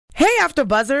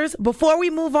AfterBuzzers, before we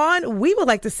move on, we would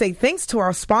like to say thanks to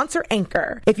our sponsor,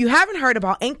 Anchor. If you haven't heard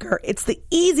about Anchor, it's the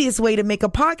easiest way to make a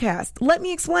podcast. Let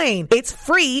me explain. It's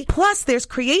free, plus there's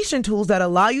creation tools that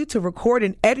allow you to record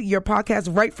and edit your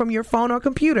podcast right from your phone or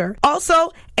computer. Also,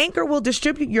 Anchor will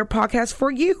distribute your podcast for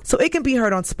you, so it can be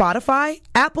heard on Spotify,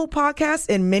 Apple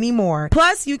Podcasts, and many more.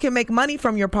 Plus, you can make money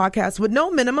from your podcast with no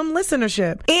minimum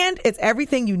listenership. And it's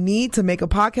everything you need to make a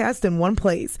podcast in one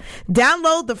place.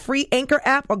 Download the free Anchor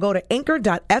app or go to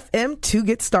anchor.fm to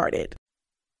get started.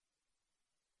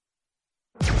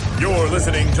 You're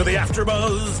listening to the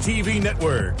AfterBuzz TV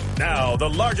Network, now the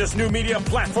largest new media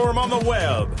platform on the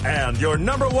web and your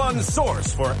number one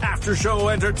source for after-show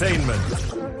entertainment.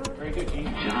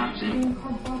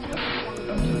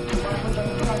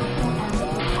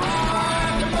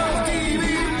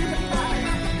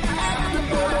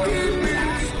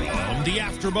 From the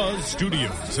AfterBuzz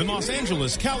Studios in Los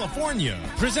Angeles, California,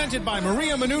 presented by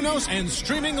Maria Menounos and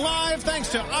streaming live thanks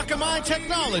to Akamai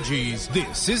Technologies.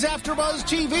 This is AfterBuzz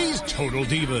TV's Total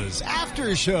Divas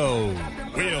After Show.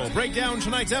 We'll break down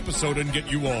tonight's episode and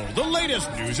get you all the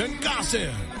latest news and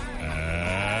gossip.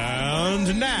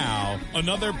 And now,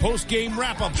 another post-game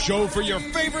wrap-up show for your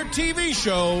favorite TV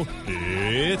show.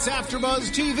 It's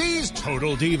AfterBuzz TV's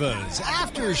Total Divas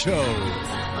After Show.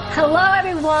 Hello,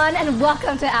 everyone, and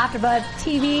welcome to AfterBuzz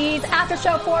TV's After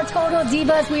Show for Total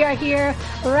Divas. We are here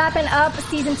wrapping up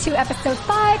Season 2, Episode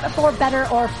 5, For Better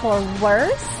or For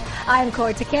Worse. I'm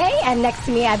Corey Takei, and next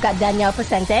to me I've got Danielle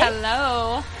Presente.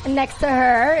 Hello. And next to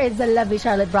her is the lovely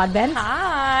Charlotte Broadbent.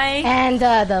 Hi. And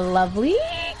the lovely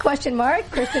question mark,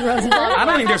 Kristen Rosenberg. I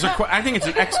don't think there's I think it's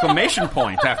an exclamation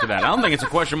point after that. I don't think it's a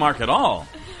question mark at all.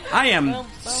 I am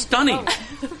stunning.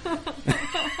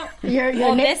 Your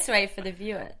this way for the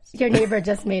viewers. Your neighbor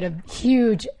just made a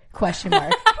huge question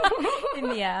mark.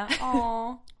 Yeah.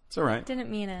 Aw. It's all right. Didn't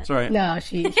mean it. It's all right. No,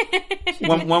 she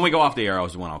when we go off the air,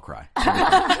 is when I'll cry.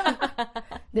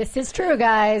 This is true,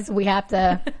 guys. We have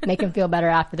to make him feel better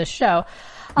after the show.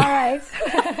 All right.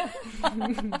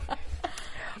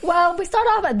 Well, we start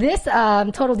off this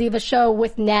Total Diva show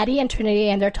with Natty and Trinity,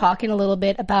 and they're talking a little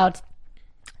bit about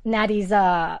Natty's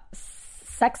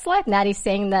sex life. Natty's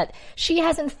saying that she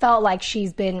hasn't felt like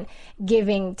she's been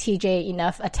giving TJ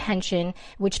enough attention,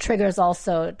 which triggers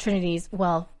also Trinity's,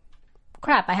 well,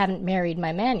 crap, I haven't married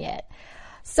my man yet.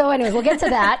 So anyways, we'll get to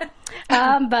that.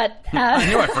 But I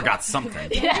knew I forgot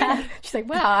something. Yeah. She's like,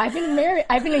 wow, I've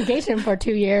been engaged to him for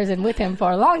 2 years and with him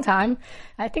for a long time.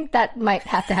 I think that might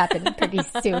have to happen pretty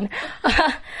soon.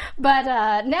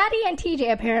 But Natty and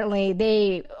TJ apparently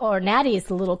Natty is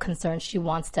a little concerned. She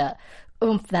wants to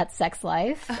oomph that sex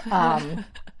life.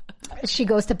 She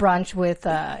goes to brunch with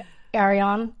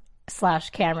Arion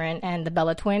 / Cameron and the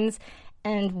Bella twins.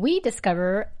 And we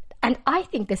discover, and I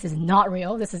think this is not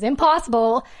real, this is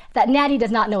impossible, that Natty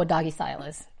does not know what doggy style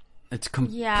is. It's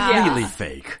completely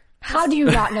fake. How do you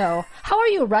not know? How are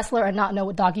you a wrestler and not know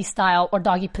what doggy style or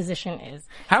doggy position is?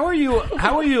 How are you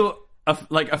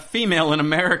a female in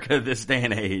America this day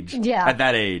and age? Yeah. At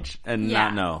that age and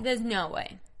not know? There's no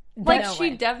way. Like, No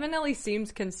she way. definitely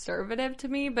seems conservative to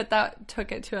me, but that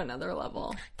took it to another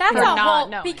level. That's For a not whole,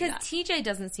 knowing because that. TJ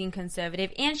doesn't seem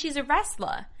conservative, and she's a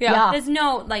wrestler. Yeah. There's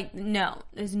no way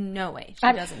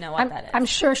she doesn't know what that is. I'm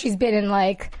sure she's been in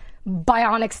like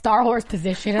bionic Star Horse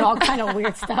position and all kind of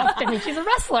weird stuff. I mean, she's a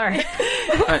wrestler.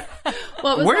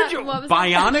 What was Where that? did you What was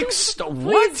bionic? that?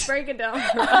 What? Please break it down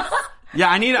for us. Yeah,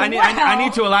 I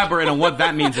need to elaborate on what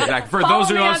that means exactly. For Follow those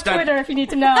of me on us Twitter that if you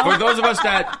need to know. for those of us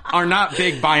that are not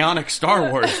big bionic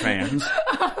Star Wars fans,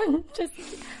 I'm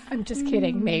just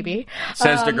kidding, maybe.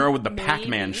 says the girl with the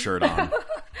Pac-Man shirt on.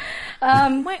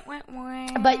 But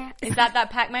is that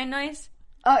Pac-Man noise?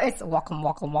 it's welcome.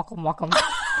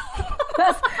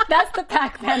 That's the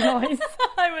Pac-Man noise.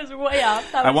 I was way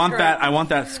off. I want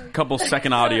that couple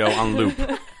second audio on loop.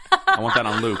 I want that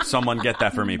on loop. Someone get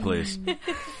that for me, please.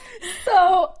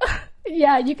 So,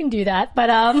 yeah, you can do that. But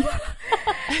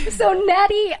so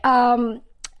Natty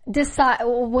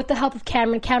with the help of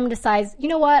Cameron decides, you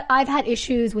know what? I've had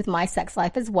issues with my sex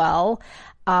life as well.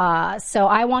 So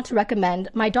I want to recommend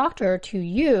my doctor to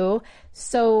you.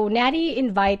 So Natty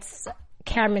invites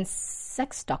Cameron's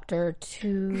sex doctor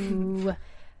to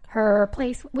her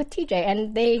place with TJ,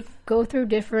 and they go through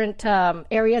different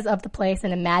areas of the place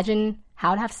and imagine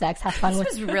how to have sex, have fun with.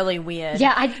 This was really weird.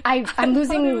 Yeah, I'm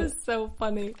losing. It was so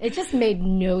funny. It just made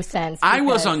no sense. I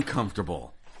was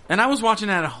uncomfortable, and I was watching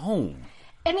that at home.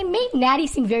 And it made Natty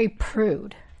seem very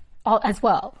prude as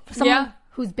well. Someone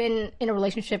who's been in a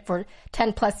relationship for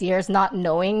 10 plus years, not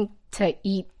knowing to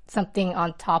eat something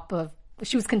on top of.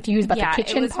 She was confused about the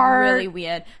kitchen part. Yeah, it was really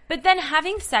weird. But then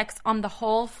having sex on the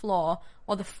whole floor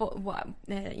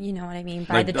you know what I mean,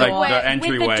 by like, the door, like the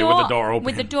entryway with the door open.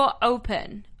 With the door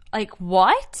open. Like,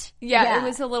 what? Yeah, it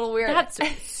was a little weird. That's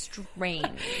strange.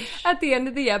 At the end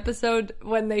of the episode,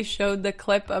 when they showed the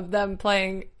clip of them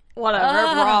playing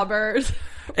robbers.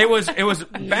 It was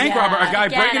bank robber, a guy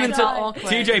breaking into awkward.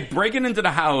 TJ breaking into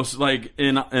the house like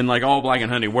in like all black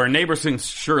and honey, where neighbors can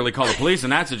surely call the police in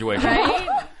that situation.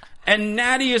 Right? And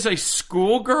Natty is a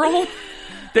schoolgirl.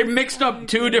 They mixed up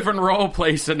two different role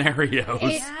play scenarios.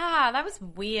 Yeah, that was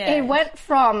weird. It went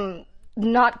from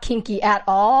not kinky at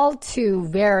all to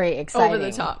very exciting. Over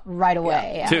the top. Right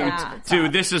away. To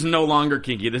this is no longer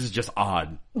kinky. This is just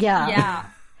odd. Yeah.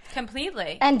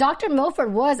 Completely. And Dr.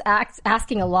 Milford was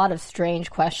asking a lot of strange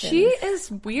questions. She is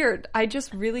weird. I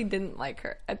just really didn't like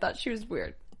her. I thought she was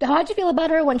weird. How'd you feel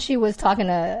about her when she was talking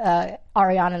to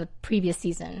Ariana in the previous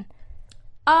season?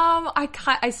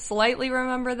 I slightly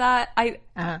remember that.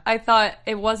 I thought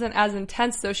it wasn't as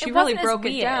intense, though. She really broke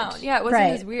it down. Yeah, it wasn't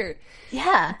as weird.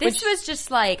 Yeah. This was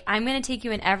just like, I'm going to take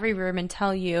you in every room and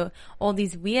tell you all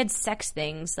these weird sex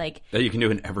things. Like that you can do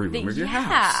in every room of your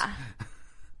house.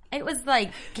 It was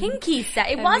like kinky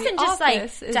sex. It wasn't just like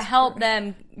to help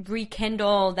them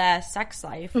rekindle their sex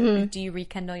life. Mm-hmm. Do you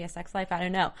rekindle your sex life? I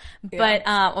don't know. But,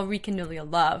 or rekindle your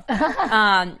love.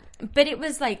 But it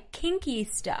was like kinky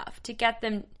stuff to get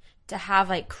them to have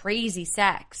like crazy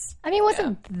sex. I mean,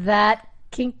 wasn't that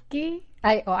kinky?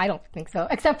 I don't think so.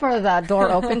 Except for the door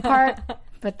open part.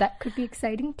 But that could be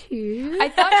exciting too. I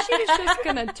thought she was just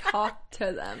gonna talk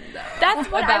to them, though. That's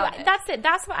what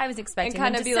That's what I was expecting. And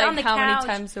kind of be like, how many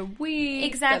times a week?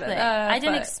 Exactly. I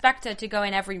didn't expect her to go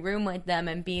in every room with them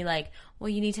and be like, well,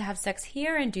 you need to have sex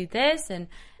here and do this. And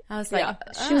I was like,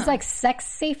 she was like sex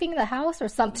safing the house or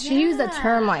something. She used a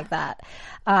term like that.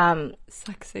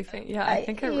 Sex safing. Yeah, I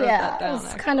think I wrote that down.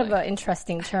 It's kind of an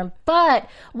interesting term. But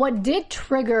what did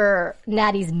trigger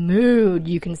Natty's mood,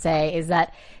 you can say, is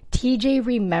that TJ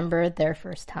remembered their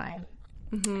first time.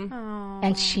 Mm-hmm.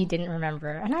 And she didn't remember.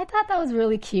 And I thought that was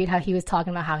really cute how he was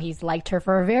talking about how he's liked her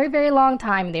for a very, very long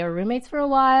time. They were roommates for a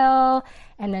while.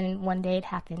 And then one day it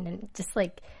happened. And just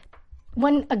like,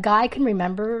 when a guy can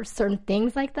remember certain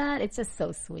things like that, it's just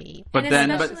so sweet. But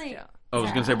then, I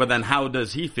was going to say, but then how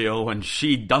does he feel when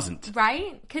she doesn't?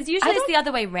 Right? Because usually it's the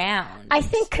other way around. I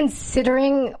think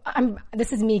considering,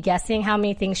 this is me guessing, how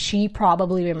many things she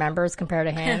probably remembers compared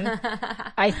to him,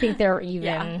 I think they're even.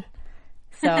 Yeah.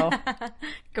 So.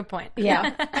 Good point.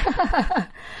 Yeah.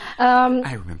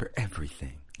 I remember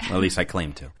everything. Well, at least I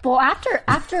claim to. Well, after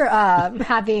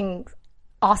having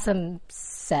awesome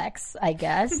sex, I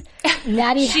guess,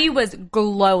 Natty... She was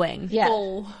glowing.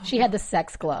 Yeah. She had the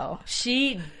sex glow.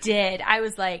 She did. I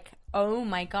was like, oh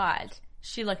my God.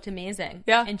 She looked amazing.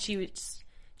 Yeah. And she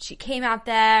came out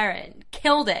there and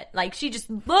killed it. Like, she just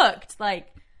looked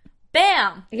like,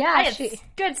 bam. Yeah. I had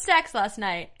good sex last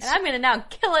night. And I'm going to now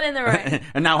kill it in the ring.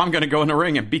 And now I'm going to go in the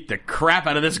ring and beat the crap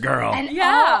out of this girl. And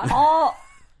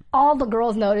all the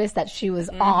girls noticed that she was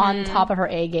on top of her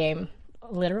A game.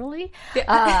 Literally. It's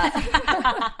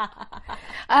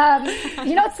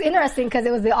interesting because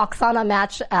it was the Oksana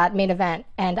match at Main Event.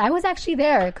 And I was actually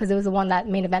there because it was the one that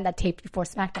Main Event that taped before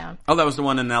SmackDown. Oh, that was the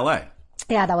one in L.A.?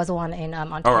 Yeah, that was the one in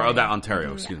Ontario. Oh, that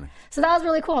Ontario, excuse me. So that was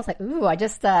really cool. I was like, ooh, I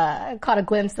just caught a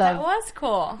glimpse of... That was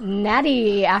cool.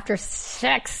 Natty after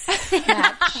sex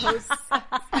match.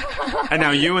 And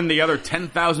now you and the other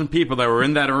 10,000 people that were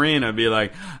in that arena be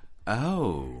like...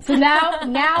 Oh. So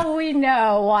now we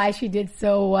know why she did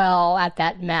so well at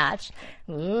that match.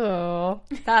 Ooh.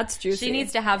 That's juicy. She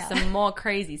needs to have some more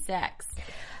crazy sex.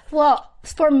 Well,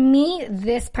 for me,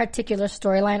 this particular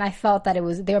storyline, I felt that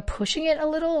they were pushing it a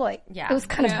little. Like, it was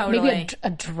kind of maybe a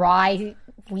dry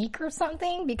week or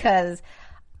something because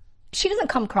she doesn't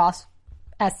come across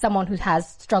as someone who has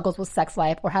struggles with sex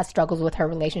life or has struggles with her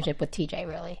relationship with TJ,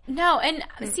 really. No, and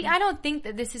see, I don't think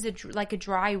that this is a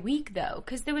dry week, though,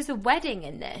 because there was a wedding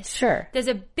in this. Sure. There's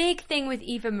a big thing with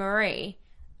Eva Marie,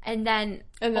 and then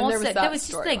also, there was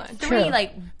just like three True.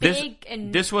 like big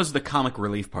and... This was the comic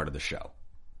relief part of the show.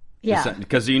 Yeah.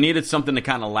 Because you needed something to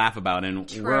kind of laugh about,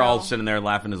 and we're all sitting there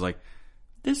laughing is like,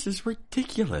 this is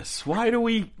ridiculous. Why are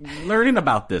we learning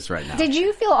about this right now? Did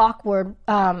you feel awkward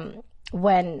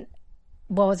when...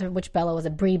 What was it? Which Bella was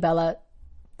it? Brie Bella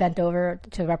bent over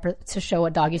to show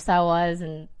what doggy style was,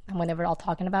 and when they were all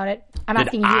talking about it. I'm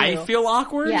asking you. Did I feel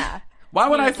awkward? Yeah. Why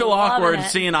would I feel awkward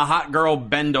seeing a hot girl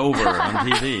bend over on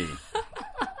TV?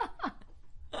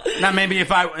 Now maybe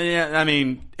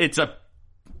it's a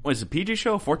PG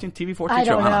show, 14 show. I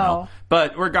don't know.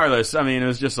 But regardless, I mean, it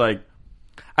was just like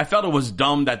I felt it was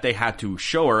dumb that they had to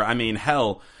show her. I mean,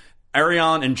 hell,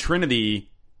 Ariane and Trinity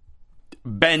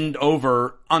bend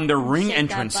over under ring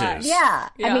entrances. Yeah.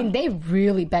 I mean, they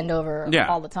really bend over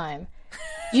all the time.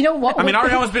 You know what? I mean,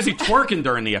 Ariel was busy twerking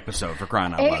during the episode, for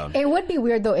crying out loud. It would be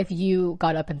weird, though, if you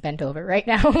got up and bent over right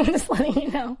now. I'm just letting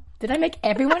you know. Did I make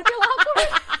everyone feel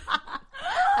awkward?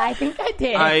 I think I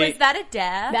did. Was that a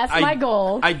dab? That's my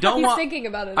goal. He's thinking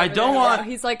about it.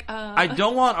 He's like, I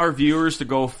don't want our viewers to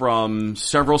go from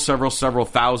several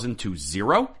thousand to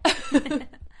 0.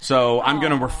 So I'm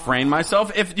going to refrain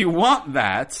myself. If you want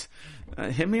that,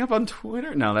 hit me up on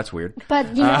Twitter. No, that's weird.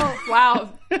 But, you know...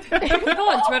 Wow. People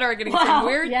on Twitter are getting some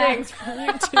weird things from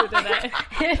you two today.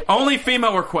 Only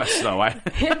female requests, though.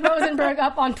 Hit Rosenberg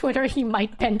up on Twitter. He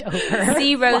might bend over.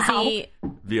 See Rosie.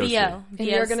 Wow. VOC. And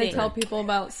you're going to tell people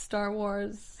about Star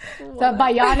Wars. The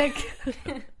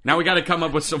bionic... Now we got to come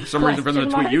up with some reason for them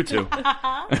to tweet you two.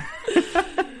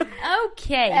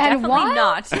 Okay, and definitely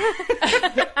not.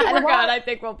 I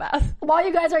think we'll pass. While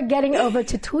you guys are getting over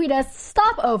to tweet us,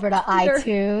 stop over to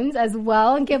iTunes as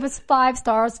well and give us 5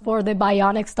 stars for the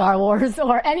Bionic Star Wars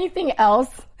or anything else.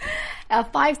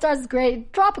 5 stars is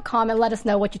great. Drop a comment. Let us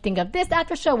know what you think of this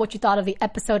after show, what you thought of the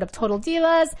episode of Total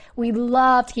Divas. We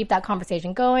love to keep that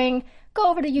conversation going. Go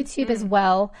over to YouTube as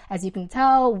well. As you can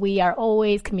tell, we are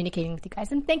always communicating with you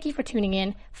guys. And thank you for tuning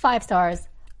in. 5 stars.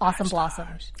 Awesome blossom.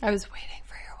 I was waiting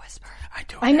for your whisper.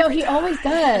 I know, he always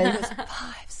does. 5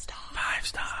 stars. 5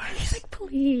 stars. He's like,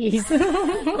 please.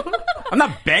 I'm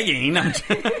not begging.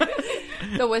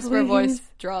 The whisper voice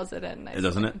draws it in.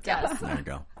 Doesn't it? Yes. There you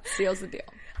go. Seals the deal.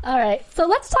 All right. So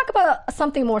let's talk about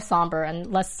something more somber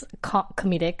and less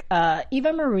comedic.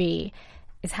 Eva Marie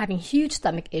is having huge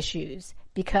stomach issues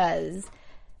because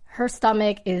her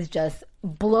stomach is just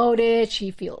bloated.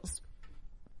 She feels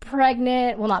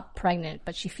pregnant. Well, not pregnant,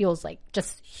 but she feels like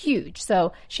just huge.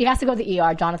 So she has to go to the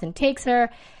ER. Jonathan takes her.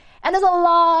 And there's a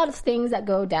lot of things that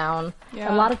go down.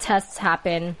 Yeah. A lot of tests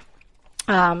happen.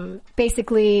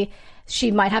 Basically, she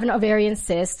might have an ovarian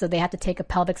cyst, so they have to take a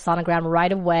pelvic sonogram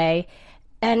right away.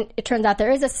 And it turns out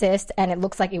there is a cyst, and it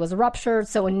looks like it was ruptured.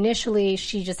 So initially,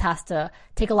 she just has to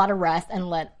take a lot of rest and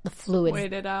let the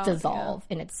fluid dissolve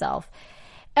in itself.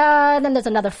 Then there's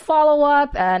another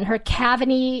follow-up, and her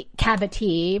cavity,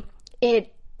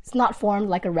 it's not formed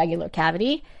like a regular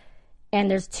cavity. And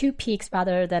there's 2 peaks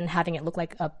rather than having it look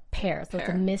like a pear. So it's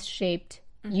a misshaped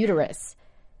uterus.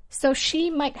 So she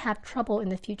might have trouble in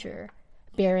the future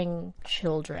bearing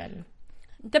children.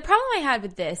 The problem I had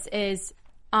with this is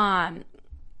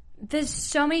there's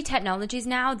so many technologies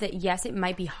now that, yes, it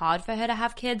might be hard for her to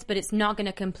have kids, but it's not going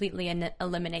to completely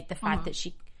eliminate the fact that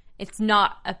it's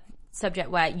not a subject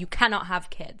where you cannot have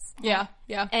kids. Yeah.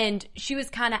 And she was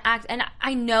kind of and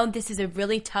I know this is a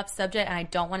really tough subject and I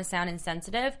don't want to sound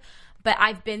insensitive, but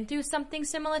I've been through something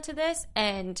similar to this,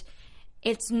 and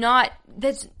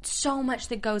there's so much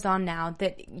that goes on now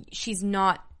that she's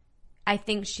not, I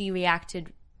think she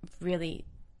reacted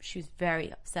she was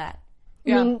very upset.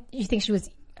 Yeah. I mean, you think she was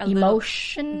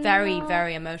emotional? Very,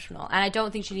 very emotional. And I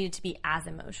don't think she needed to be as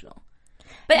emotional.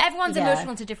 But everyone's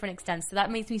emotional to different extents, so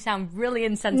that makes me sound really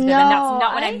insensitive, and that's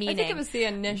not what I'm meaning. I think it was the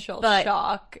initial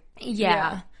shock.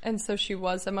 Yeah. And so she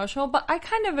was emotional. But I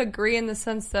kind of agree in the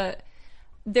sense that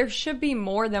there should be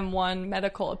more than one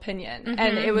medical opinion.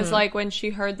 And it was like when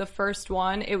she heard the first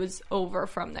one, it was over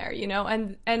from there, you know?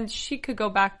 And she could go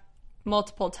back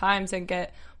multiple times and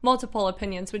get multiple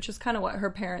opinions, which is kind of what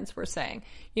her parents were saying.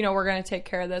 You know, we're going to take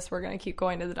care of this. We're going to keep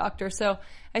going to the doctor. So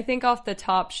I think off the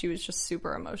top, she was just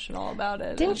super emotional about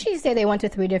it. Didn't she say they went to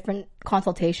 3 different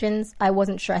consultations? I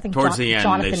wasn't sure. I think towards the end,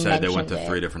 Jonathan they said they went to it.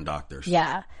 3 different doctors.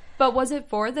 Yeah. But was it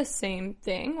for the same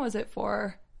thing? Was it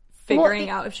for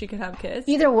figuring out if she could have kids?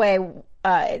 Either way,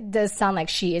 it does sound like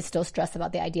she is still stressed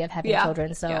about the idea of having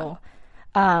children. So,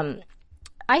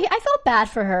 I felt bad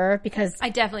for her because I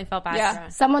definitely felt bad for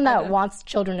her. Someone that wants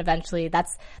children eventually,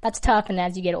 that's tough. And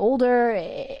as you get older,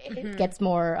 it gets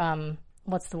more,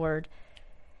 what's the word?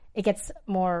 It gets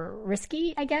more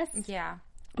risky, I guess. Yeah.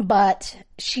 But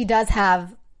she does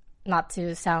have, not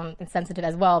to sound insensitive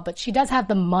as well, but she does have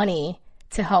the money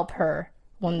to help her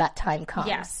when that time comes.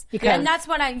 Yes. And that's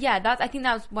what I think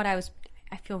that was what I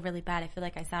feel really bad. I feel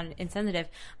like I sounded insensitive.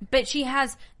 But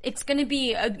it's going to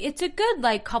be, it's a good,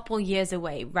 like, couple years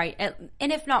away, right?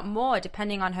 And if not more,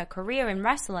 depending on her career in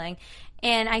wrestling.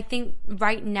 And I think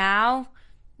right now,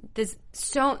 there's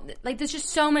just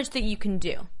so much that you can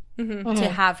do to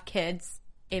have kids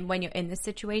when you're in this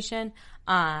situation.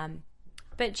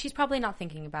 But she's probably not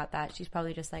thinking about that. She's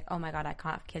probably just like, oh my God, I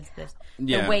can't have kids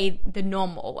the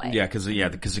normal way. Yeah, because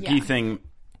the key thing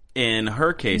in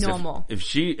her case, if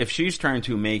she's trying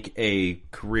to make a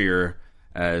career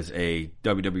as a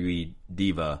WWE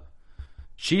diva,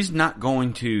 she's not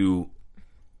going to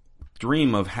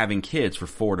dream of having kids for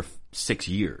 4 to 6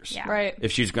 years. Yeah. Right.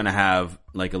 If she's going to have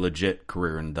like a legit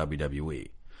career in WWE.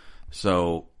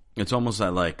 So it's almost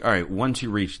like, all right, once you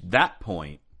reach that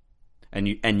point and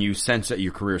you sense that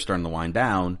your career is starting to wind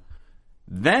down,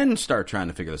 then start trying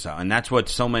to figure this out. And that's what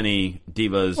so many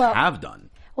divas have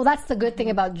done. Well, that's the good thing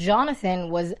about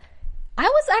Jonathan was I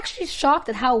was actually shocked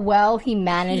at how well he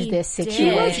managed this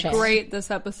situation. He was great this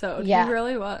episode. Yeah. He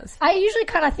really was. I usually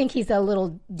kind of think he's a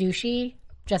little douchey.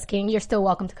 Just kidding. You're still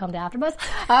welcome to come to AfterBuzz.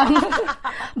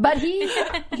 But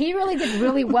he really did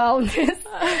really well in this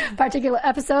particular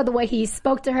episode. The way he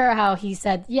spoke to her, how he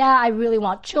said, yeah, I really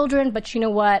want children, but you know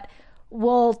what?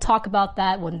 We'll talk about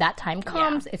that when that time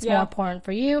comes. It's more important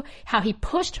for you. How he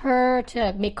pushed her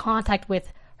to make contact with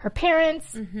her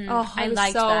parents. Oh, I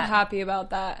was so happy about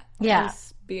that. Yeah. I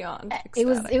was beyond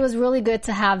ecstatic. It was really good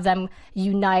to have them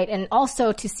unite, and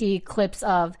also to see clips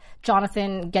of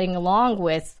Jonathan getting along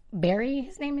with Barry,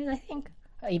 his name is, I think,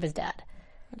 Eva's dad.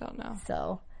 I don't know.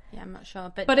 So yeah, I'm not sure,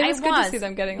 but it was good to see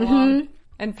them getting along,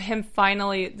 and him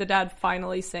the dad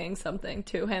finally saying something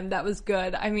to him that was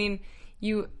good. I mean,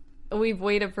 we've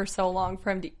waited for so long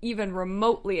for him to even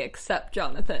remotely accept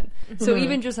Jonathan. So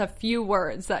even just a few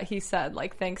words that he said,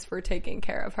 like, thanks for taking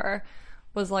care of her,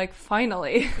 was like,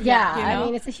 finally. Yeah, you know? I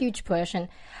mean, it's a huge push. And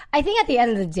I think at the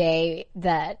end of the day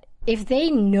that if they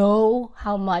know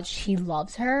how much he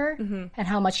loves her and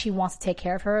how much he wants to take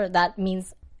care of her, that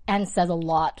means and says a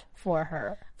lot for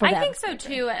her. I think so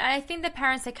too. And I think the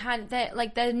parents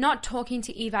they're not talking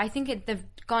to Eva. I think they've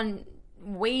gone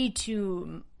way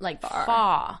too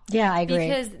far. Yeah, I agree.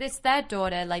 Because it's their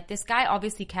daughter. Like, this guy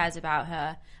obviously cares about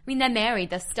her. I mean, they're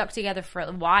married. They're stuck together for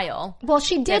a while. Well,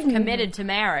 she did committed to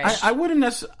marriage. I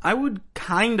wouldn't I would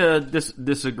kind of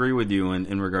disagree with you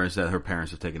in regards that her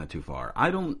parents have taken it too far. I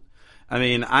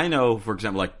know, for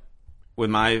example, like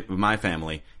with my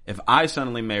family, if I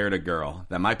suddenly married a girl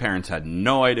that my parents had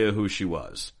no idea who she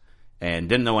was and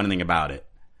didn't know anything about it,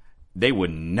 they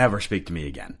would never speak to me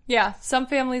again. Yeah, some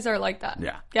families are like that.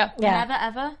 Yeah. Never,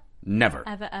 ever? Never.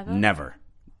 Ever?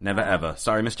 Never, ever.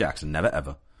 Sorry, Miss Jackson. Never,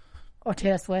 ever. Or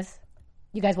Taylor Swift.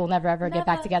 You guys will never, ever get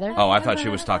back together? Oh, I thought she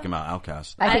was talking about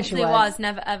Outkast. I think she was.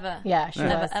 Never, ever. Yeah, she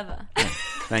Never, was. ever.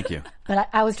 Thank you. But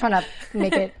I was trying to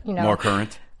make it, More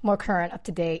current? More current, up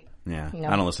to date. Yeah.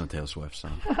 I don't listen to Taylor Swift, so.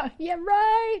 Yeah,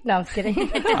 right. No, I'm just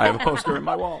kidding. I have a poster in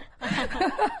my wall.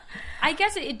 I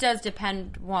guess it does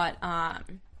depend what,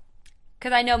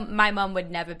 because I know my mom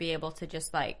would never be able to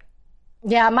just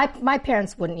Yeah, my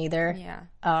parents wouldn't either.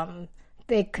 Yeah.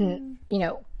 They can,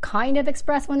 kind of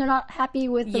express when they're not happy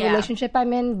with the relationship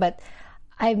I'm in, but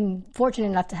I'm fortunate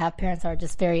enough to have parents that are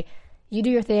just very, you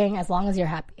do your thing as long as you're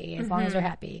happy, as long as you're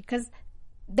happy, because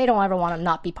they don't ever want to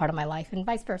not be part of my life and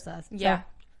vice versa. Yeah.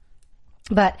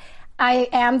 So, but I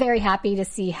am very happy to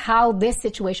see how this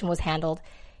situation was handled.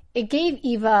 It gave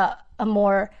Eva a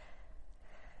more,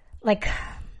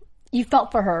 you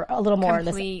felt for her a little more.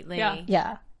 Completely.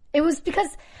 Yeah. It was because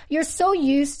you're so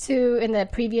used to, in the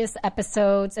previous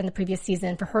episodes and the previous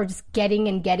season, for her just getting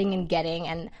and getting and getting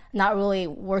and not really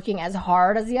working as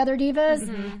hard as the other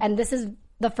divas. And this is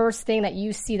the first thing that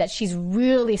you see that she's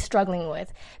really struggling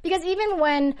with. Because even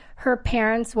when her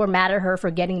parents were mad at her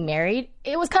for getting married,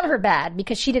 it was kind of her bad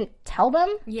because she didn't tell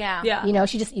them. Yeah.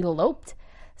 She just eloped.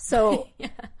 So,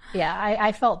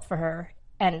 I felt for her.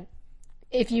 And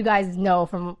if you guys know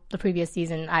from the previous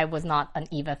season, I was not an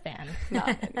Eva fan.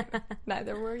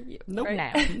 Neither were you. Nope.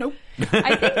 Right? Nope.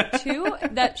 I think, too,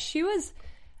 that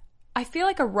I feel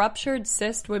like a ruptured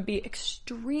cyst would be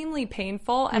extremely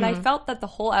painful. And I felt that the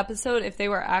whole episode, if they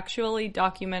were actually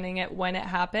documenting it when it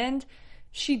happened,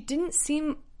 she didn't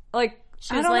seem like,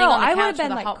 she was laying on the couch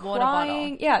with a hot water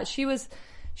crying. bottle. Yeah,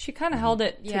 she kind of held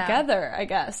it together, I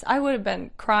guess. I would have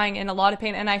been crying in a lot of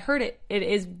pain. And I heard it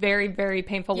is very, very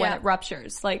painful when it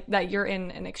ruptures. Like, that you're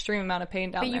in an extreme amount of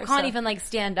pain down there. But you can't even,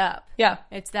 stand up. Yeah.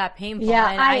 It's that painful. Yeah,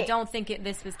 and I don't think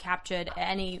this was captured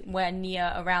anywhere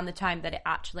near around the time that it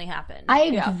actually happened. I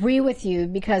agree with you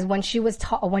because when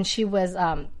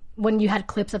you had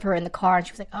clips of her in the car and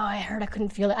she was like, oh, I heard I couldn't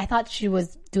feel it. I thought she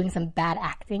was doing some bad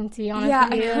acting, to be honest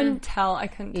with you. I couldn't tell.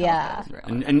 If it was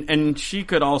real. And she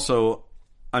could also,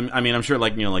 I'm sure, the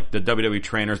WWE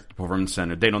trainers at the Performance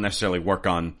Center, they don't necessarily work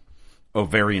on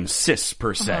ovarian cysts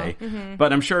per se,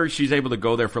 but I'm sure she's able to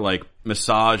go there for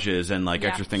massages and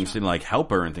extra things to help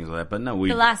her and things like that. But no,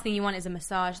 the last thing you want is a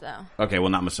massage, though. Okay, well,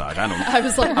 not massage. I don't. I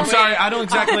was like, I'm sorry. I don't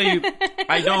exactly.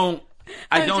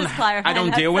 I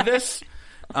don't deal with this.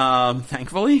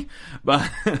 Thankfully, but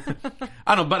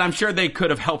but I'm sure they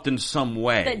could have helped in some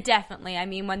way. But definitely, I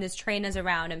mean, when there's trainers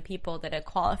around and people that are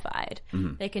qualified,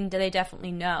 they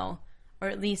definitely know. or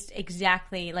at least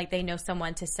exactly like they know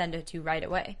someone to send her to right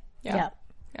away. Yeah.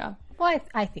 Yeah. Well,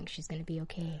 I think she's going to be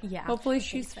okay. Yeah. Hopefully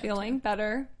she's feeling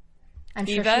better. I'm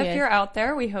Diva, sure she if is. you're out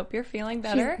there, we hope you're feeling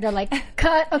better. They're like,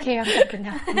 cut. Okay, I'm good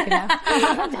now. I'm good now.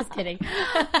 I'm just kidding.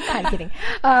 I'm kidding.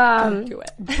 Do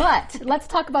it. But let's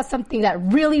talk about something that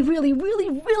really, really, really,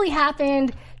 really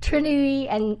happened. Trinity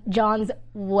and John's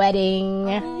wedding.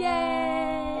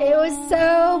 Yay! It was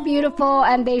so beautiful,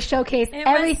 and they showcased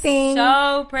everything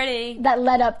so pretty that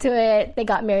led up to it. They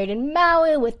got married in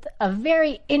Maui with a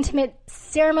very intimate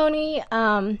ceremony.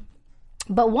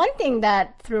 But one thing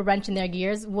that threw a wrench in their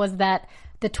gears was that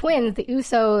the twins, the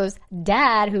Usos'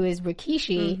 dad, who is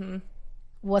Rikishi,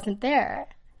 wasn't there.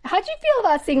 How'd you feel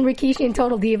about seeing Rikishi in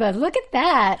Total Divas? Look at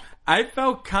that. I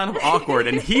felt kind of awkward,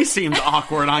 and he seemed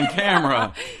awkward on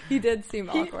camera. He did seem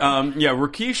awkward.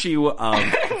 Rikishi,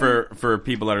 for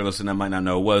people that are listening that might not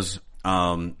know, was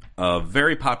a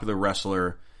very popular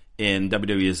wrestler in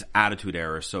WWE's Attitude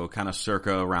Era, so kind of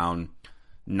circa around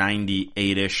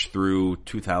 98-ish through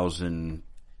 2000.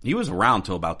 He was around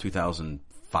till about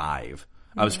 2005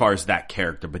 as far as that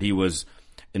character, but he was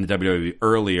in the WWE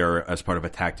earlier as part of a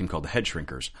tag team called the Head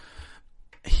Shrinkers.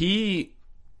 He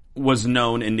was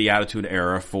known in the Attitude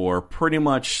Era for pretty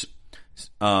much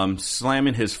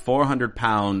slamming his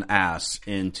 400-pound ass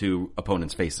into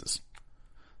opponents' faces.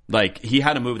 Like, he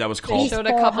had a move that was called... He showed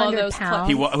a couple of those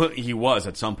clips. He was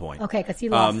at some point. Okay, because he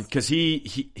lost. Because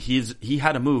he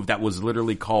had a move that was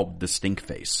literally called the stink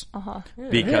face.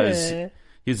 Because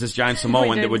he's this giant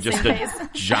Samoan that would just a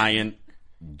giant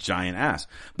ass.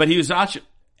 But he was actually...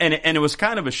 And it was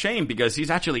kind of a shame because he's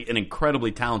actually an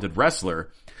incredibly talented wrestler,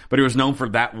 but he was known for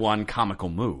that one comical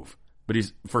move. But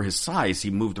for his size, he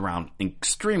moved around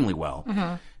extremely well.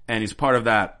 And he's part of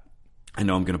that, I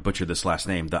know I'm going to butcher this last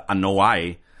name, the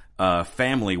Anoa'i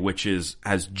family, which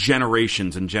has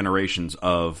generations and generations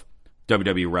of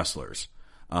WWE wrestlers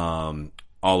all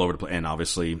over the place. And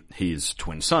obviously, his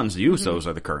twin sons, the Usos,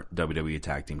 are the current WWE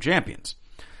Tag Team Champions.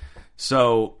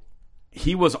 So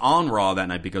he was on Raw that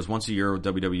night because once a year,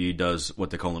 WWE does what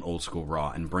they call an old school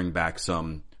Raw and bring back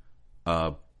some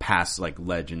past like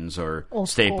legends or old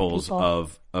staples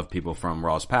of people from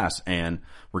Raw's past. And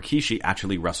Rikishi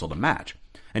actually wrestled a match.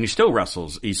 And he still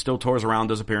wrestles. He still tours around,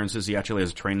 does appearances. He actually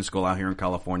has a training school out here in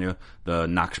California, the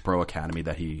Knox Pro Academy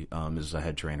that he is a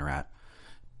head trainer at.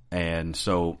 And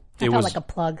so it was like a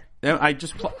plug.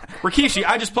 Rikishi,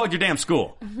 I just plugged your damn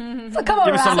school. So come on,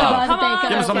 give me some love.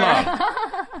 Give me some love.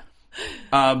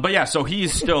 But yeah, so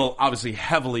he's still obviously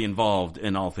heavily involved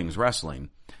in all things wrestling.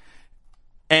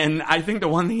 And I think the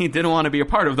one thing he didn't want to be a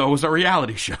part of, though, was a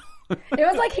reality show. It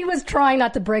was like he was trying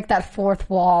not to break that fourth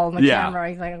wall on the camera.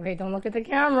 He's like, okay, don't look at the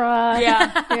camera.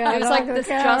 Yeah. It was like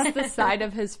just the side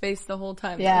of his face the whole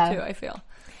time, too, I feel.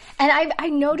 And I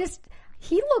noticed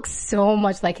he looks so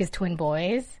much like his twin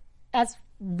boys. That's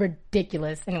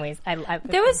ridiculous. Anyways,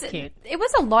 it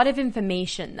was a lot of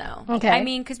information, though. Okay. I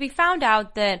mean, because we found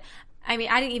out that, I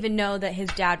didn't even know that his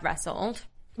dad wrestled.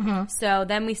 So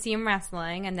then we see him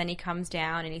wrestling, and then he comes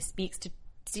down and he speaks to,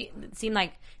 seem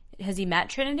like, has he met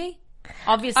Trinity?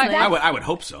 Obviously. I would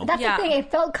hope so. That's the thing.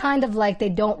 It felt kind of like they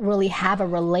don't really have a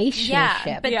relationship.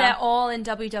 Yeah, but they're all in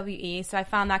WWE, so I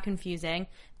found that confusing.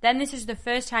 Then this is the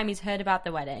first time he's heard about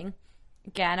the wedding.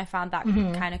 Again, I found that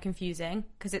kind of confusing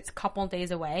because it's a couple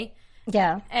days away.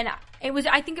 Yeah. And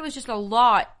I think it was just a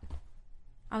lot.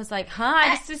 I was like,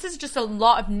 this is just a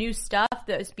lot of new stuff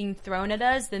that is being thrown at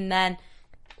us, and then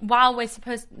while this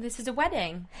is a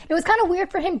wedding. It was kind of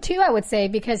weird for him too, I would say,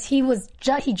 because he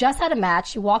just had a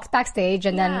match. He walks backstage,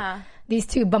 and then these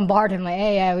two bombard him like,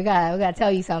 "Hey, we gotta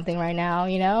tell you something right now,"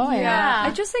 you know? And, I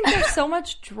just think there's so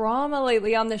much drama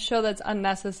lately on this show that's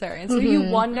unnecessary, and so you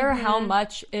wonder how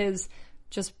much is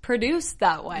just produced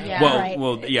that way.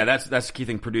 Yeah. That's the key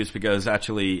thing, produced, because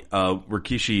actually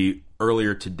Rikishi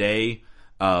earlier today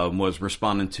was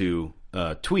responding to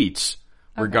tweets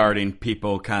regarding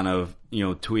people kind of,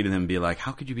 tweeting him and be like,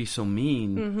 how could you be so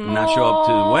mean and not show up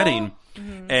to the wedding?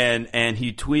 And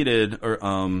he tweeted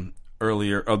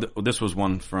earlier, this was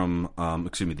one from,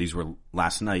 these were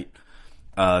last night.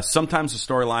 Sometimes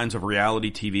the storylines of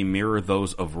reality TV mirror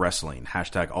those of wrestling.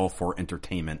 # all for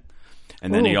entertainment.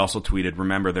 And then he also tweeted,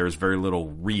 remember, there's very little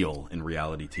real in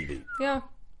reality TV.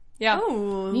 Yeah.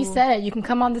 Ooh. You said it. You can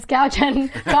come on this couch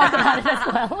and talk about it as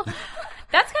well.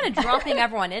 That's kind of dropping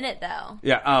everyone in it, though.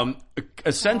 Yeah.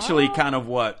 Essentially, kind of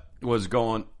what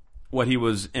he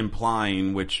was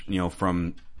implying, which,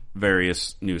 from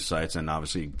various news sites, and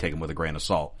obviously taken with a grain of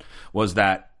salt, was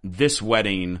that this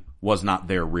wedding was not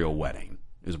their real wedding,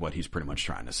 is what he's pretty much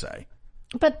trying to say.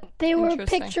 But there were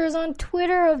Interesting. pictures on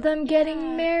Twitter of them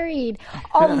getting married.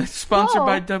 Sponsored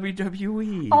by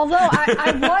WWE. Although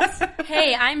I was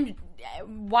Hey,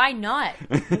 why not?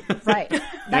 right.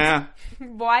 Yeah.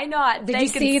 Why not? Did They you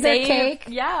could see the save- cake?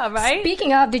 Yeah, right?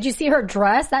 Speaking of, did you see her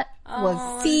dress? That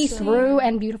was see-through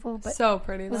and beautiful. But So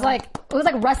pretty. it was like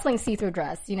wrestling see-through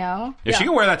dress, you know? Yeah, she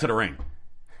can wear that to the ring.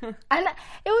 And it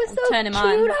was so Turn him cute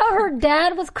on. how her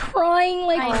dad was crying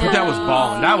like I know. That was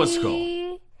balling. That was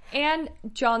cool. And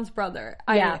John's brother.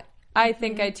 Yeah. I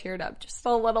think I teared up just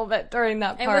a little bit during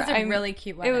that It part. was a really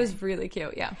cute It wedding. was really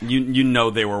cute, yeah. You know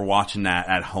they were watching that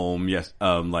at home, yes,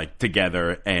 like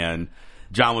together, and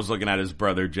John was looking at his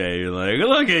brother Jay, like,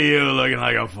 look at you looking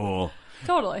like a fool.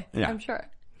 Totally. Yeah. I'm sure.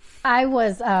 I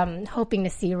was hoping to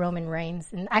see Roman Reigns,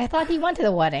 and I thought he went to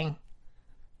the wedding.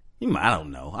 I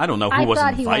don't know. I don't know I who was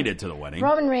thought he invited went- to the wedding.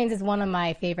 Roman Reigns is one of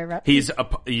my favorite. He's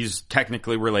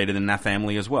technically related in that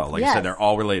family as well. Like I Yes. said, they're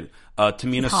all related.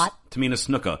 Tamina hot.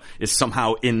 Snuka is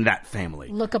somehow in that family.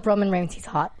 Look up Roman Reigns; he's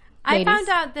hot. I Ladies. found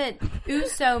out that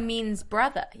Uso means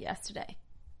brother yesterday.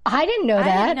 I didn't know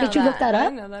that. didn't know Did you look that. that I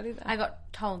up? didn't know that either. I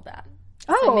got told that.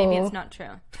 Oh, So maybe it's not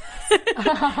true.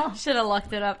 Should have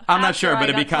looked it up. I'm not after sure, I but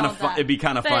it'd be got kind told of that. it'd be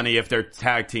kind of But funny if their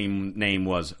tag team name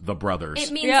was the Brothers.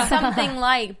 It means Yeah. something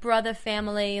like brother,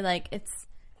 family. Like it's.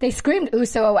 They screamed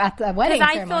Uso at the wedding Because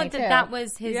I ceremony thought too. that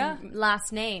was his Yeah.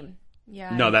 last name.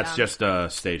 Yeah. No, that's just a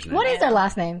stage name. What is their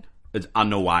last name? It's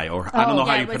Anowai, or I don't know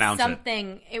how you pronounce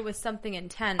it. It was something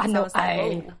intense. I know. was like,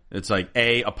 oh. It's like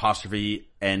A''Noai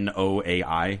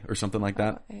or something like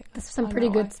that. That's some pretty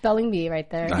good spelling bee right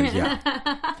there. Yeah,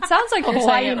 It sounds like you're saying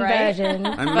Hawaiian it right. version.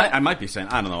 I might be saying,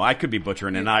 I don't know. I could be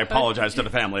butchering it, and I apologize to the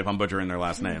family if I'm butchering their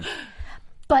last name.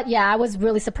 But yeah, I was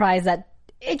really surprised that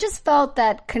it just felt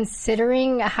that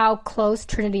considering how close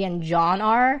Trinity and John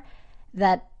are,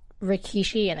 that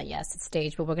Rikishi, and yes, it's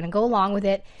staged, but we're going to go along with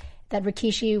it, that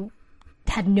Rikishi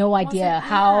had no idea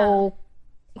how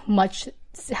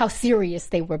serious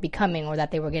they were becoming or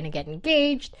that they were going to get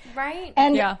engaged. Right?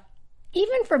 And Yeah.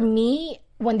 even for me,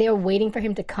 when they were waiting for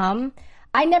him to come,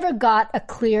 I never got a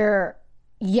clear,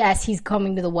 yes, he's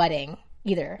coming to the wedding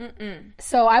either.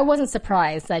 So I wasn't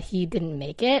surprised that he didn't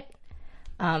make it.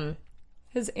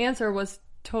 His answer was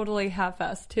totally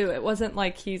half-assed, too. It wasn't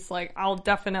like he's like, I'll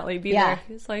definitely be Yeah. there.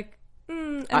 He's like,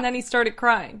 and then he started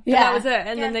crying. Yeah. That was it.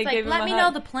 And then they It's like, gave him let a me hug.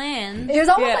 know the plans. It was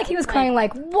almost Yeah. like he was crying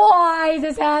like, why is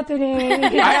this happening?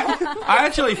 I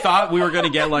actually thought we were going to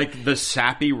get like the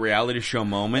sappy reality show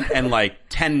moment, and like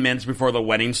 10 minutes before the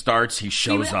wedding starts, he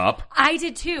shows up. I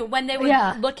did too. When they were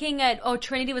Yeah. looking at,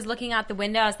 Trinity was looking out the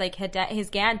window. I was like, his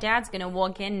dad's gonna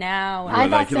walk in now. I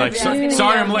thought so too.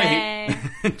 Sorry I'm Okay.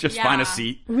 late. Just Yeah. find a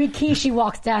seat. Rikishi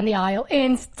walks down the aisle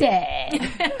instead.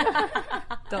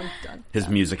 Dun, dun. His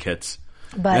music hits.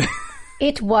 But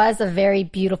it was a very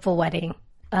beautiful wedding.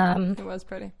 It was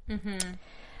pretty.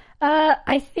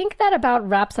 I think that about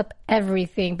wraps up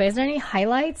everything. But is there any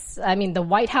highlights? I mean, the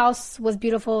White House was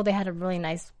beautiful. They had a really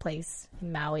nice place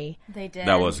in Maui. They did.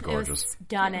 That was It gorgeous.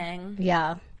 stunning.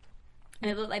 Yeah. And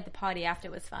it looked like the party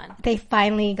after was fun. They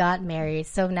finally got married.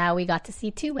 So now we got to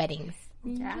see 2 weddings.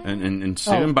 And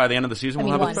soon, by the end of the season,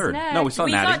 we'll mean, have a one. third. Next. No, we saw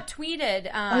We Natty. got tweeted.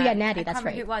 Oh, yeah, Natty, I that's can't remember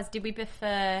right. Who it was? Did we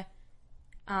prefer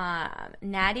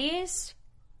Natty's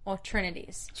or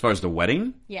Trinity's? As far as the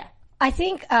wedding, Yeah, I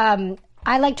think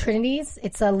I like Trinity's.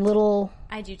 It's a little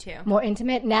I do too. more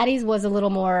intimate. Natty's was a little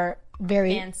more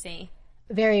very Fancy.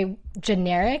 very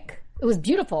generic. It was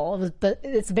beautiful. But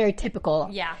it's very typical.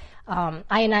 Yeah.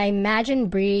 I imagine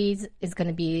Bree's is going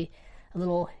to be a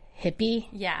little hippie.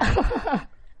 Yeah.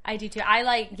 I do too. I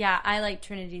like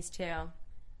Trinity's too.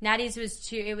 Natty's was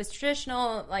it was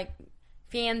traditional, like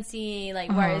fancy,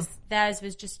 like whereas theirs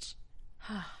was just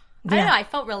I don't know, I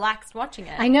felt relaxed watching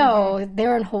it. I know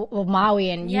they're in Maui,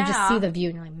 and you just Yeah. see the view,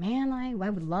 and you're like, man, I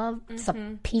would love just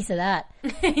a piece of that.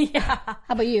 Yeah. How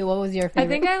about you? What was your favorite? I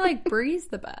think I like Breeze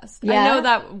the best. Yeah? I know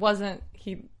that wasn't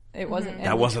it wasn't in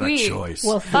that the wasn't a tweet, choice.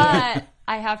 We'll see. But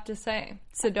I have to say,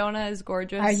 Sedona is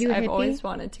gorgeous. Are you a I've hippie? always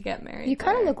wanted to get married. You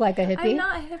kind of there. look like a hippie. I'm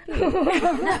not a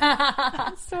hippie.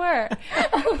 I swear.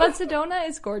 But Sedona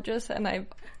is gorgeous, and I've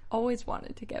always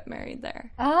wanted to get married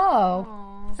there.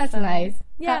 Oh, that's nice.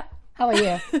 Yeah. How about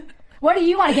you? What do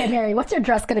you want to get married? What's your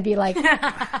dress going to be like?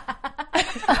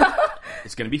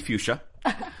 it's going to be fuchsia.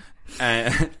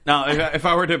 Now, if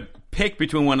I were to pick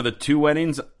between one of the 2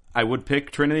 weddings, I would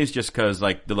pick Trinity's just because,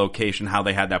 like, the location, how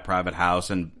they had that private house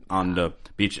and on the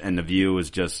beach, and the view is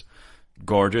just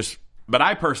gorgeous. But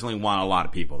I personally want a lot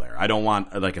of people there. I don't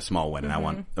want, like, a small wedding. I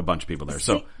want a bunch of people there.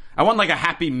 So I want, like, a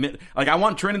happy I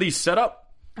want Trinity's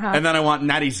setup, and then I want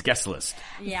Natty's guest list.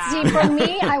 Yeah. See, for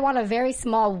me, I want a very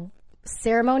small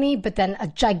ceremony, but then a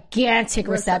gigantic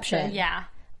reception. Yeah.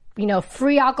 You know,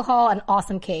 free alcohol and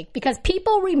awesome cake because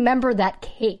people remember that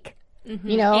cake.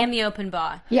 You know, And the open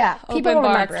bar. yeah, people Open will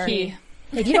bar remember. key.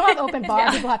 If you don't have open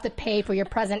bar, people have to pay for your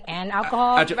present and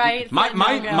alcohol. Actually, Right,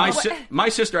 my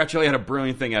sister actually had a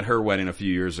brilliant thing at her wedding a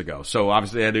few years ago. So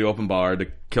obviously they had the open bar, the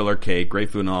killer cake, great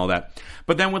food and all that.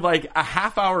 But then with like a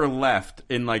half hour left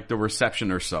in like the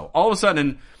reception or so, all of a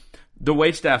sudden the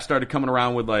waitstaff started coming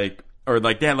around with like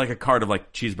they had like a cart of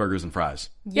like cheeseburgers and fries.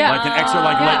 Yeah. Like an extra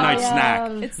like late night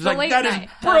snack. It's the like, late that night. is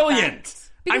brilliant. Because-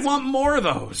 I want more of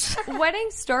those.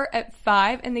 Weddings start at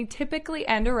 5 and they typically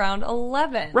end around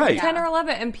 11. Right. 10 or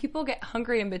 11, and people get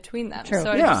hungry in between them. True.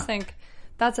 So I Yeah. just think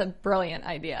that's a brilliant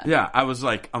idea. Yeah, I was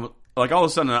like, I'm like all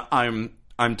of a sudden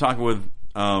I'm talking with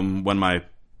one of my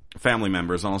family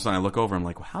members, and all of a sudden I look over, I'm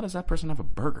like, well, how does that person have a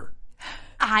burger?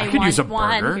 I could want use a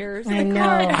one. burger. Here's I the know.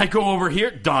 card. I go over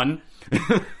here, done.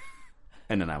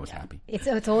 And then I was happy.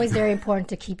 It's always very important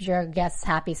to keep your guests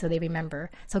happy so they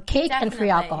remember. So cake and free Definitely.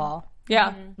 alcohol.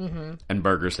 Yeah. And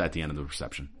burgers at the end of the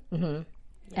reception. And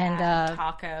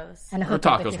Tacos. and a Or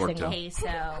hookup if tacos you're work, single. too.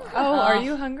 Queso. Oh, are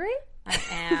you hungry? I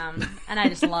am. And I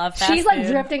just love fast She's like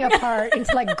food. drifting apart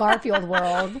into like Garfield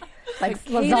world, like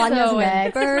lasagna's Queso and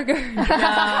next. burger.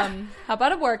 How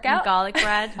about a workout? Garlic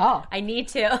bread. Oh. I need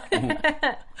to. All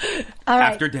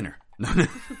right, After dinner.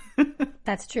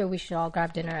 that's true. We should all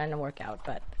grab dinner and a workout,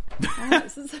 but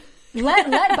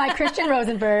led by Christian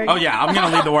Rosenberg. Oh yeah, I'm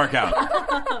gonna lead the workout.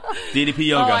 DDP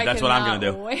yoga. I That's what I'm gonna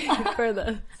cannot do. Wait for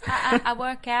this. I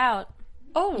work out.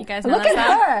 Oh, You guys know Look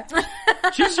that song? at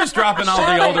her. She's just dropping all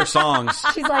the older songs.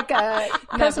 She's like a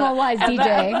personalized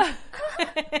DJ.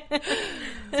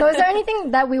 So is there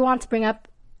anything that we want to bring up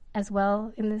as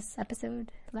well in this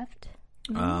episode left?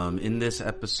 In this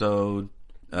episode,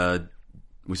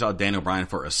 we saw Daniel Bryan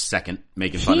for a second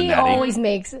making fun of He Natty. always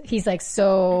makes, he's like,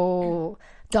 so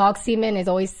dog semen is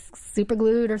always super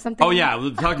glued or something. Oh yeah, we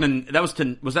were talking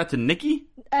to, was that to Nikki?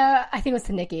 I think it was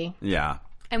to Nikki. Yeah.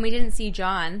 And we didn't see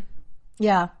John.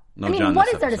 Yeah. No I mean, John what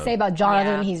this is there to episode. say about John other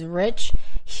Yeah. than he's rich,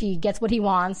 he gets what he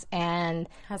wants, and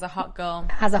Has a hot girl.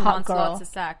 Has a who hot wants girl. lots of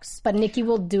sex. but Nikki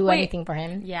will do Wait. anything for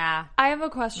him. Yeah. I have a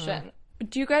question.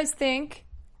 Do you guys think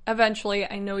eventually,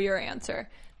 I know your answer,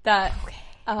 that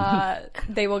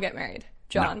they will get married?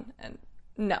 John and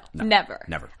no, never.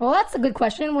 Never. Well, that's a good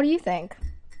question. What do you think?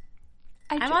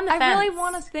 I'm on the I really fence.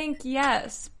 want to think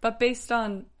yes, but based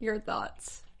on your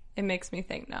thoughts, it makes me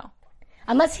think no.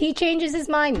 Unless he changes his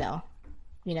mind, though.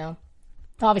 You know?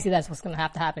 Obviously, that's what's going to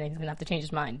have to happen. He's going to have to change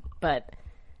his mind. But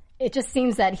it just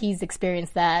seems that he's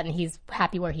experienced that and he's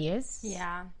happy where he is.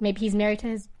 Yeah. Maybe he's married to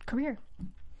his career.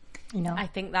 You know? I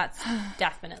think that's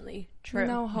definitely true.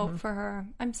 No hope for her.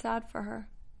 I'm sad for her.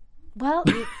 Well,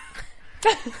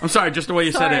 I'm sorry, just the way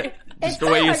you said it. Just the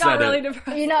way you I said got really it.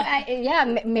 depressed. you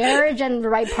know, marriage and the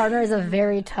right partner is a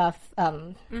very tough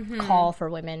call for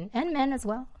women and men as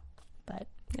well. But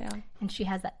Yeah. and she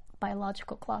has that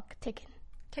biological clock ticking.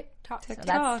 TikTok. So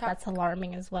that's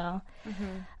alarming as well.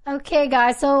 Okay,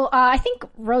 guys. So I think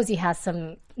Rosie has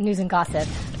some news and gossip.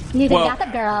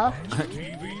 Gossip girl.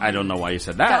 I don't know why you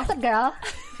said that. Gossip girl.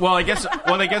 Well, I guess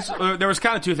there was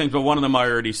kind of two things, but one of them I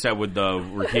already said with the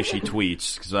Rikishi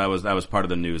tweets because that was part of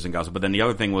the news and gossip. But then the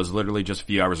other thing was literally just a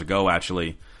few hours ago,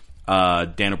 actually,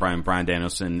 Daniel Bryan, Bryan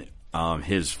Danielson,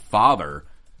 his father,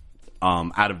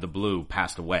 out of the blue,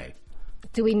 passed away.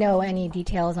 Do we know any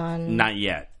details on? Not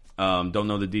yet. Don't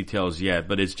know the details yet,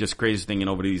 but it's just crazy thing. And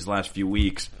over these last few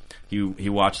weeks, he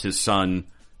watched his son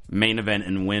main event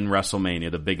and win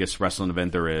WrestleMania, the biggest wrestling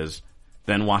event there is.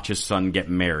 Then watch his son get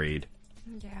married,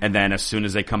 and then as soon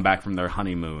as they come back from their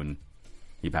honeymoon,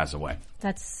 he passed away.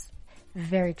 That's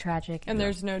very tragic. And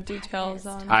there's no details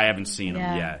on. I haven't seen him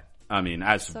Yeah. yet. I mean,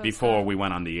 before sad. we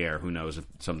went on the air, who knows if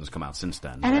something's come out since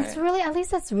then. And it's really, at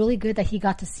least that's really good that he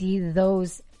got to see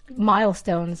those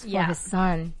milestones for Yeah. his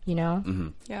son, you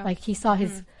know? Yeah. Like he saw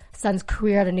his son's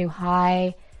career at a new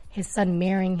high, his son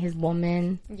marrying his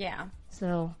woman. Yeah.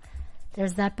 So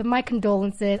there's that. But my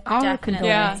condolences, our Definitely.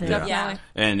 Yeah, condolences. definitely. Yeah.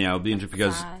 And yeah, it'll be interesting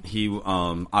because sad. he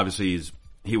obviously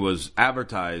he was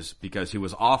advertised because he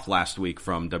was off last week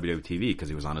from WWE because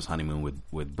he was on his honeymoon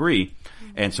with Brie,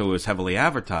 and so it was heavily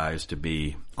advertised to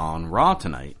be on Raw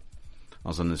tonight. I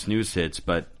was on this news hits,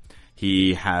 but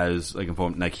he has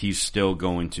he's still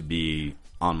going to be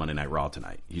on Monday Night Raw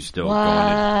tonight. He's still going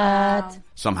to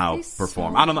somehow He's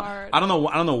perform. so I don't know. hard. I don't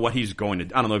know what he's going to.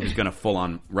 I don't know if he's going to full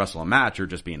on wrestle a match or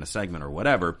just be in a segment or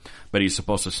whatever. But he's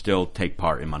supposed to still take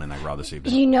part in Monday Night Raw this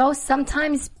evening. You know,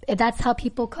 sometimes that's how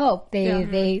people cope.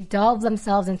 They delve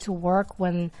themselves into work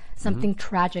when something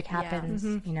tragic happens.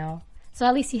 You know, So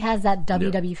at least he has that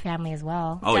WW family as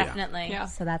well. Oh, Definitely. Yeah.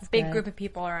 So that's Big good. group of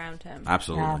people around him.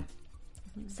 Absolutely. Yeah.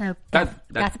 So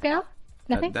That- Gossip Girl?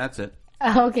 Nothing? That's it.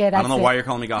 Oh, okay, that's I don't know it. why you're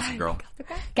calling me Gossip Girl.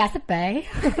 Gossip Bay.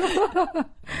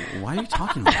 Why are you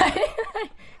talking about that?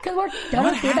 Because we're done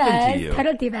What with happened to you? Divas. Done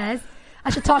with Divas. I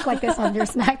should talk like this on your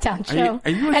SmackDown show are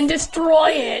you and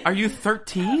destroy it. Are you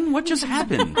 13? What just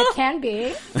happened? It can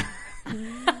be.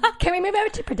 Can we move over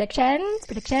to predictions?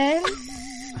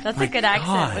 That's a good accent.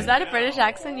 God. Was that a British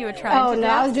accent you were trying Oh, to no,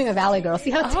 do? I was doing a Valley Girl. See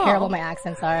how terrible my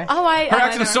accents are. Oh, Her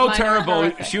accent is so mine are terrible.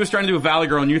 horrific. She was trying to do a Valley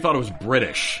Girl, and you thought it was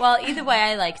British. Well, either way,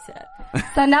 I liked it.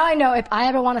 So now I know if I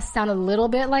ever want to sound a little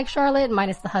bit like Charlotte,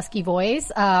 minus the husky voice,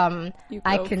 You go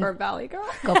I can for Valley Girl?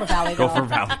 go for Valley Go Girl. for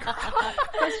Valley Girl.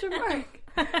 Question mark.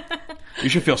 You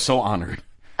should feel so honored.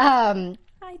 I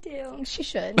do. She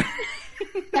should.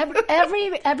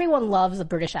 Everyone loves a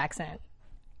British accent.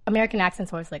 American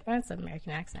accent's always like, that's an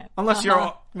American accent. Unless you're...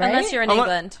 Right? Unless you're in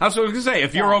England. That's what I was going to say.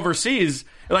 If you're overseas,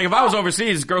 like if I was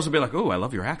overseas, girls would be like, ooh, I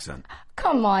love your accent.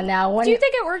 Come on now. When Do you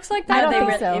think it works like that? I don't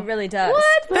think It so. really does.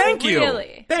 What? Thank you.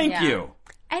 Really? Thank Yeah. you.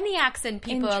 Any accent,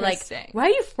 people are like, Interesting. where are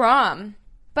you from?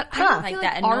 But I Huh. don't Like feel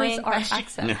that like annoying ours are question.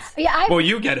 accents. Yeah, Well,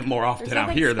 you get it more often There's out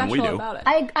nothing here than we special do. about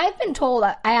it. I've been told,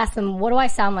 I asked them, what do I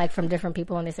sound like from different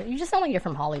people? And they said, you just sound like you're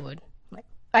from Hollywood. Like,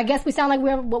 I guess we sound like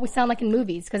what we sound like in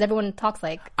movies because everyone talks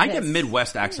like I this. get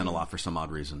Midwest accent a lot for some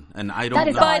odd reason, and I don't That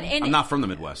is know. odd. But in- I'm not from the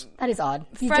Midwest. That is odd.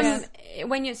 You From just-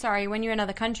 when you're in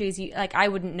other countries, you like I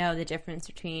wouldn't know the difference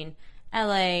between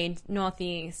LA,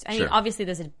 Northeast. I mean, Sure. obviously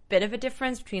there's a bit of a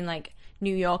difference between like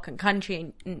New York and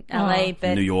country and LA,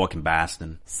 but New York and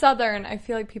Boston. Southern, I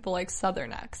feel like people like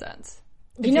Southern accents.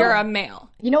 If You know- you're a male.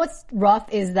 You know what's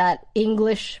rough is that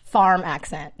English farm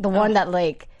accent, the one that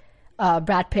like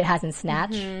Brad Pitt has in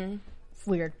Snatch. It's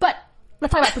weird, but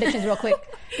let's talk about predictions real quick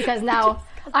because now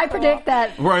I predict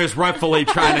that Roy is rightfully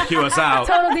trying to cue us out.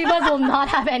 Total Divas will not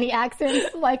have any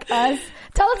accents like us.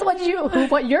 Tell us what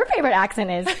your favorite accent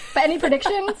is. But any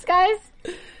predictions, guys?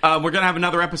 We're gonna have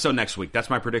another episode next week. That's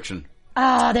my prediction.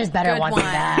 Oh, there's better Good ones one.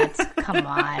 than that. Come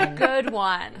on. good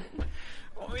one.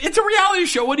 It's a reality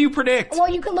show. What do you predict? Well,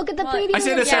 you can look at the preview. I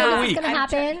say this and every what's week. gonna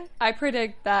happen? I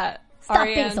predict that Stop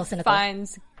being Ariane so cynical.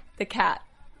 finds the cat.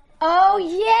 Oh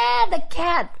yeah, the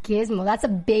cat Gizmo. That's a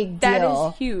big deal. That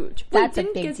is huge. That's a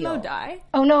Wait, big didn't deal. Gizmo die?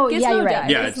 Oh no, Gizmo yeah, you're right. died.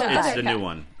 Yeah, Gizmo it's died. the new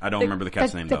one. I don't remember the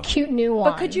cat's name The though. cute new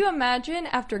one. But could you imagine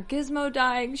after Gizmo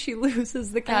dying, she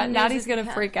loses the cat? And Natty's loses gonna the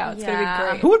cat. freak out. It's Yeah. gonna be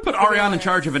great. Who would put Ariane in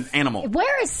charge of an animal?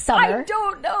 Where is Summer? I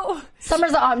don't know.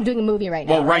 Summer's doing a movie right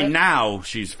now. Well, right now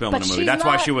she's filming But a movie. she's That's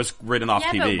why not- she was written off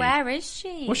Yeah, TV. but where is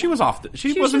she? Well, she was off.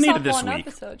 She She wasn't was just needed off this one week.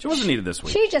 episode. She wasn't needed this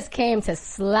week. She just came to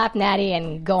slap Natty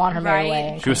and go on her merry Right. way.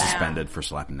 and She was come back. suspended for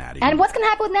slapping Natty. And what's going to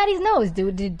happen with Natty's nose?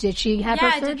 Did she have her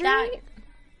Yeah, surgery? did that.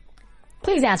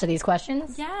 Please answer these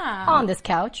questions. Yeah. On this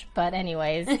couch. But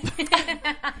anyways. In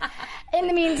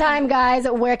the meantime, guys,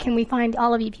 where can we find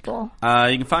all of you people?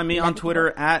 You can find me on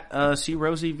Twitter at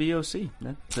CRosieVOC.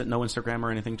 That's it. No Instagram or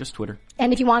anything, just Twitter.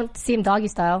 And if you want to see him doggy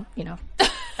style,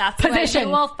 That's where Position.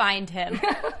 you will find him.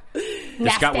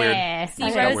 This got weird. See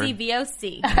This got Rosie weird.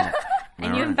 VOC. And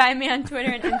you can Alright. find me on Twitter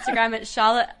and Instagram at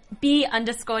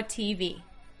CharlotteB_TV.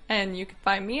 And you can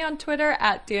find me on Twitter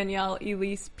at Danielle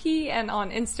Elise P and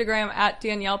on Instagram at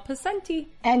Danielle Pacenti.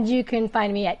 And you can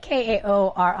find me at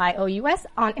KAORIOUS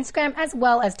on Instagram as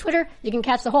well as Twitter. You can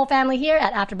catch the whole family here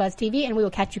at AfterBuzz TV, and we will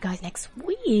catch you guys next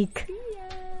week.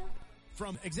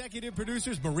 From executive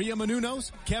producers Maria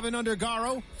Menounos, Kevin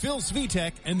Undergaro, Phil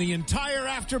Svitek, and the entire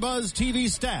AfterBuzz TV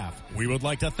staff, we would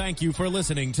like to thank you for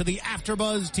listening to the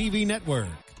AfterBuzz TV network.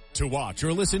 To watch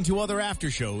or listen to other after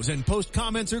shows and post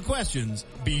comments or questions,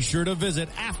 be sure to visit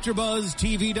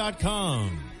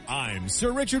AfterBuzzTV.com. I'm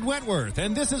Sir Richard Wentworth,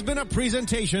 and this has been a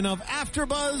presentation of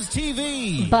AfterBuzz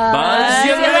TV. Buzz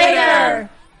you later.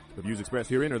 The views expressed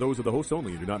herein are those of the hosts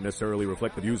only and do not necessarily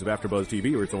reflect the views of AfterBuzz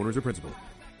TV or its owners or principals.